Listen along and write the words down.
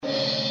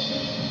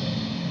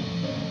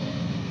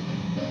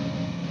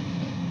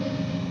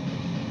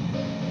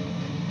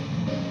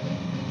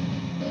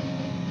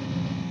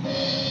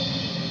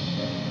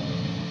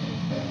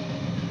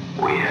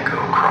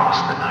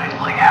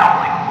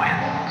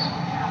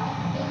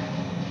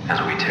as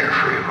we tear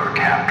free of our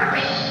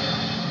captors.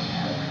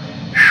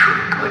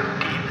 Shriek like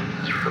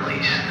demons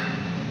released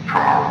from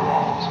our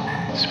walls,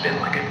 spin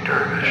like a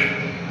dervish,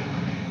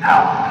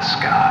 howl in the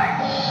sky.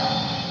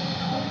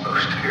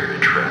 Most fear to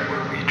tread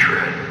where we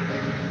tread.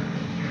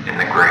 In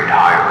the great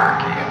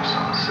hierarchy of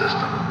some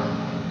system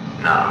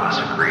none of us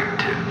agreed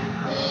to,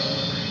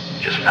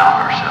 just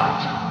found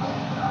ourselves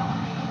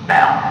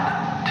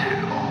bound to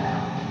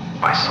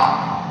by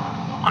some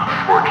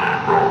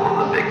unfortunate roll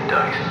of the big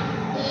dice.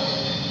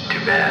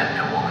 Too bad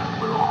no woman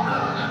little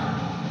knows.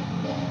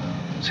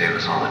 Save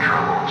us all the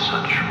trouble of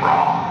such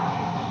raw,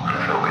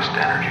 unfocused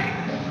energy.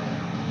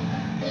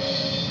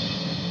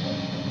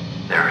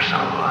 There are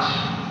some of us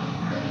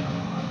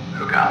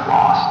who got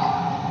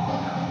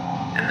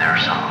lost, and there are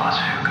some of us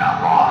who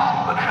got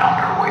lost but found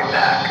our way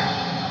back.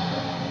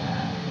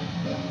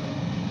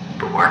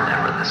 But we're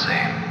never the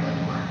same,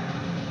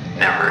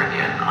 never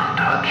again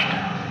untouched.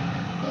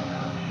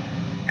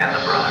 And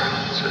the brothers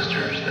and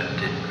sisters that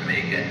didn't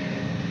make it,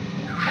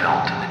 who fell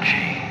to the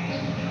chains,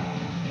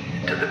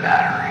 into the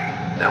battery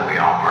that we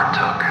all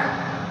partook,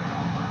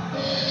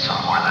 some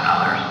more than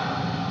others.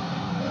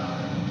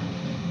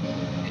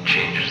 It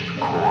changes the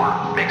core,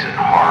 makes it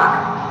hard,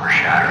 or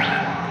shatters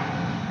it.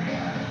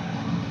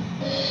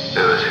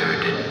 Those who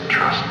didn't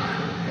trust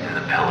in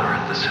the pillar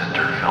at the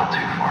center fell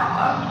too far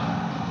left,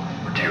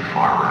 or too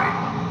far right,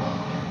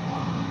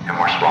 and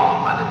were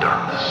swallowed by the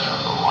darkness of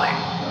the light.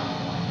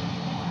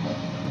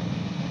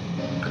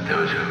 But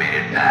those who made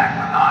it back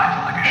with eyes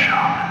like a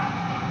shaman,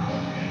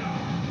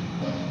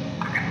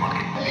 who can look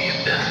into the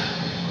abyss,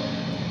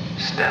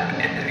 step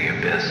into the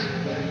abyss,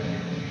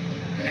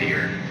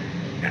 feared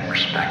and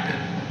respected.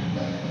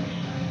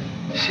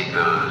 Seek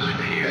those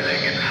few they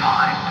can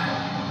find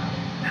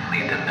and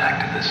lead them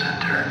back to the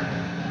center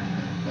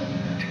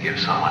to give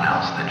someone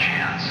else the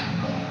chance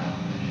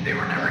they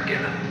were never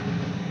given.